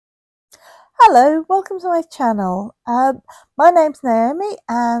Hello, welcome to my channel. My name's Naomi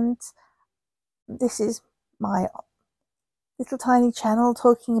and this is my little tiny channel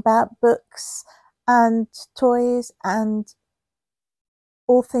talking about books and toys and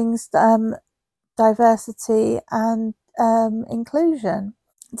all things diversity and inclusion.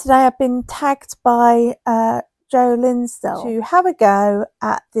 Today I've been tagged by Joe Linsdell to have a go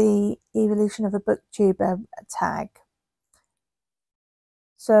at the Evolution of a Booktuber tag.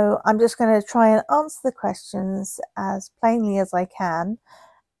 So I'm just going to try and answer the questions as plainly as I can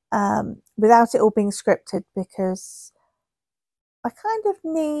without it all being scripted, because I kind of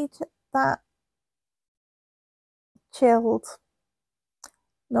need that chilled,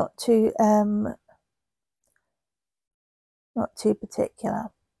 not too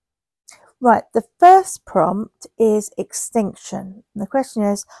particular. Right, the first prompt is extinction. And the question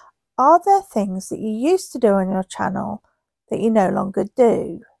is, are there things that you used to do on your channel that you no longer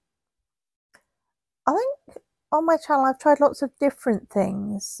do? I think on my channel I've tried lots of different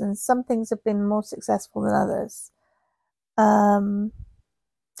things, and some things have been more successful than others. I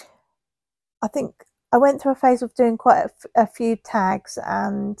think I went through a phase of doing quite a few tags,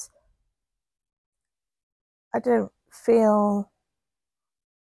 and I don't feel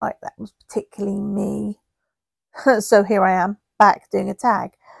like that was particularly me. So here I am back doing a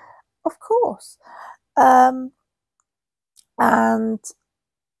tag, of course. And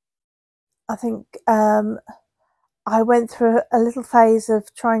I think I went through a little phase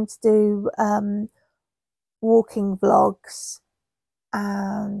of trying to do walking vlogs,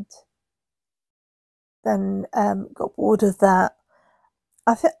 and then got bored of that.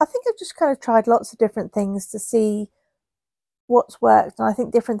 I think I've just kind of tried lots of different things to see what's worked, and I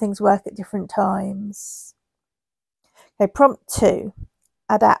think different things work at different times. Okay, prompt 2,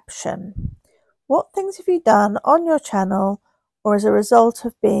 adaptation. What things have you done on your channel or as a result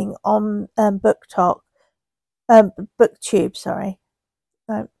of being on Booktube, sorry.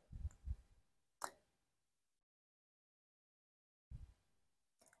 No.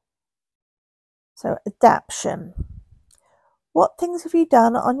 So adaptation. What things have you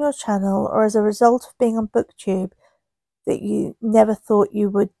done on your channel or as a result of being on Booktube that you never thought you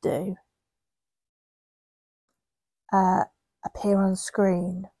would do? Appear on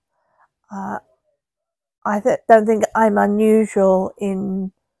screen. I don't think I'm unusual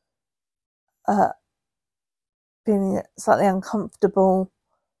in feeling slightly uncomfortable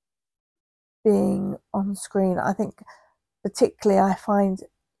being on screen. I think particularly I find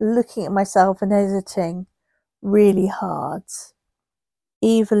looking at myself and editing really hard.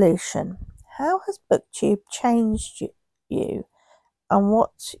 Evolution. How has Booktube changed you and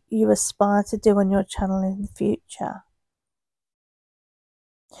what you aspire to do on your channel in the future?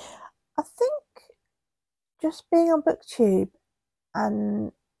 I think just being on Booktube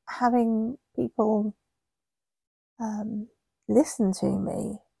and having people listen to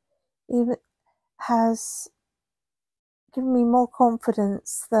me even has given me more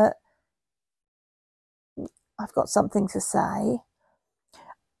confidence that I've got something to say.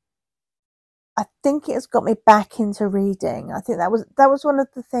 I think it has got me back into reading. I think that was one of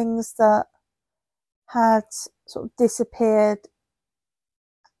the things that had sort of disappeared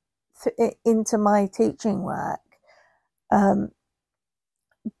into my teaching work,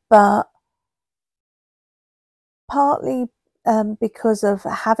 but partly because of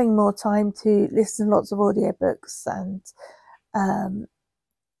having more time to listen to lots of audiobooks, and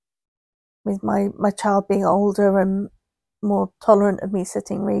with my child being older and more tolerant of me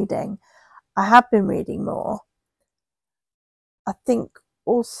sitting reading, I have been reading more. I think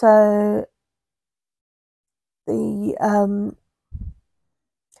also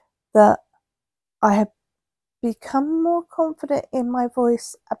that I have become more confident in my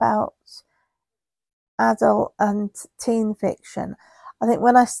voice about adult and teen fiction. I think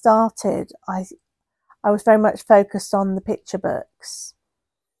when I started, I was very much focused on the picture books,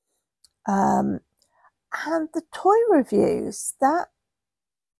 and the toy reviews. That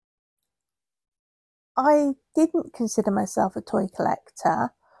I didn't consider myself a toy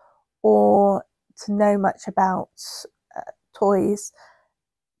collector or to know much about toys,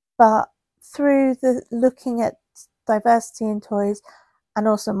 but through the looking at diversity in toys and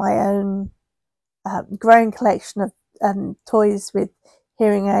also my own growing collection of toys with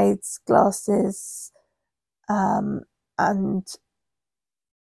hearing aids, glasses, and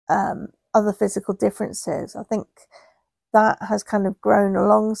other physical differences, I think that has kind of grown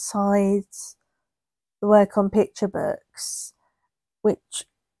alongside the work on picture books, which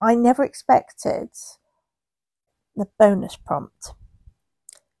I never expected. The bonus prompt.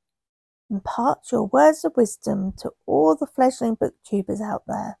 Impart your words of wisdom to all the fledgling booktubers out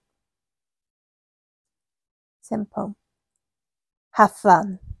there. simple. Have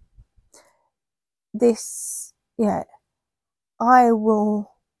fun. This, I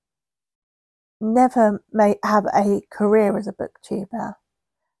will never have a career as a booktuber.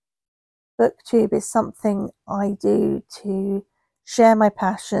 Booktube is something I do to share my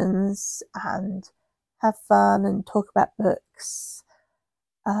passions and have fun and talk about books.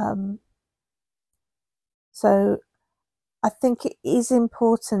 So I think it is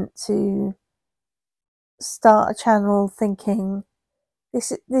important to start a channel thinking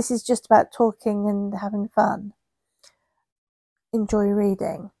this is just about talking and having fun. Enjoy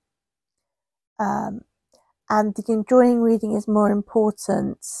reading. And enjoying reading is more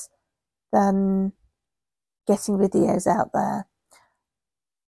important than getting videos out there.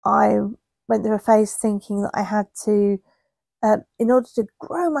 I went through a phase thinking that I had to, in order to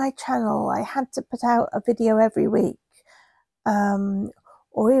grow my channel, I had to put out a video every week,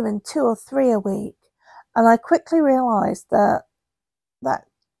 or even 2 or 3 a week. And I quickly realised that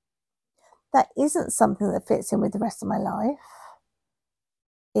isn't something that fits in with the rest of my life.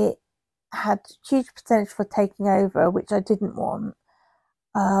 It had huge potential for taking over, which I didn't want.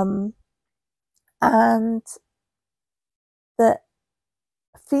 And that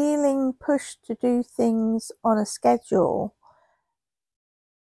feeling pushed to do things on a schedule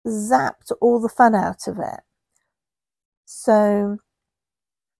zapped all the fun out of it. So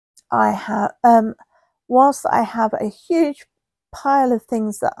I have, whilst I have a huge pile of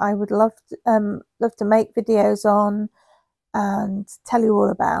things that I would love to make videos on and tell you all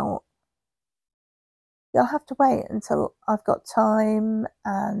about, you'll have to wait until I've got time,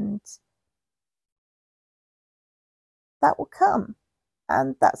 and that will come,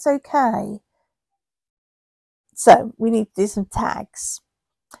 and that's okay. So we need to do some tags.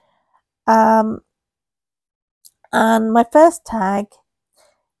 And my first tag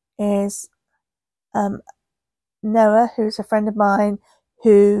is Noah, who's a friend of mine,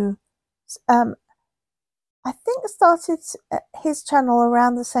 who I think started his channel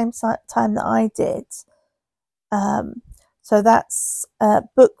around the same time that I did. So that's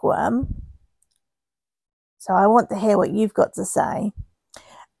Bookworm. So I want to hear what you've got to say.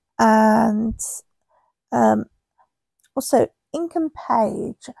 And also Income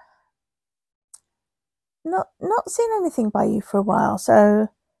Page. Not seen anything by you for a while, so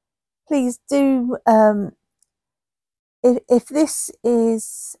please do, if this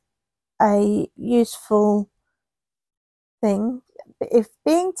is a useful thing, if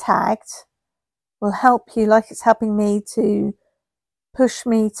being tagged will help you like it's helping me to push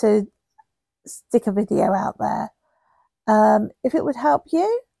me to stick a video out there, if it would help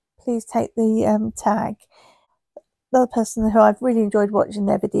you, please take the tag. The other person who I've really enjoyed watching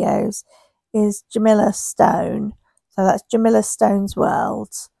their videos is Jamila Stone. So that's Jamila Stone's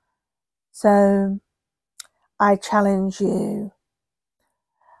World. So I challenge you,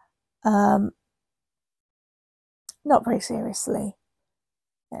 not very seriously.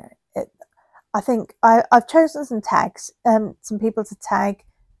 I think I've chosen some tags, some people to tag,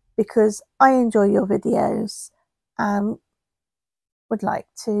 because I enjoy your videos and would like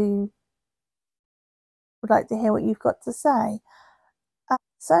to hear what you've got to say.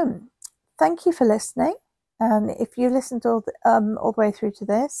 So thank you for listening, and if you listened all the way through to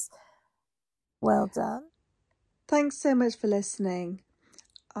this, well done. Thanks so much for listening.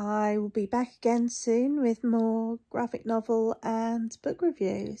 I will be back again soon with more graphic novel and book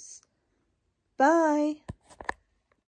reviews. Bye.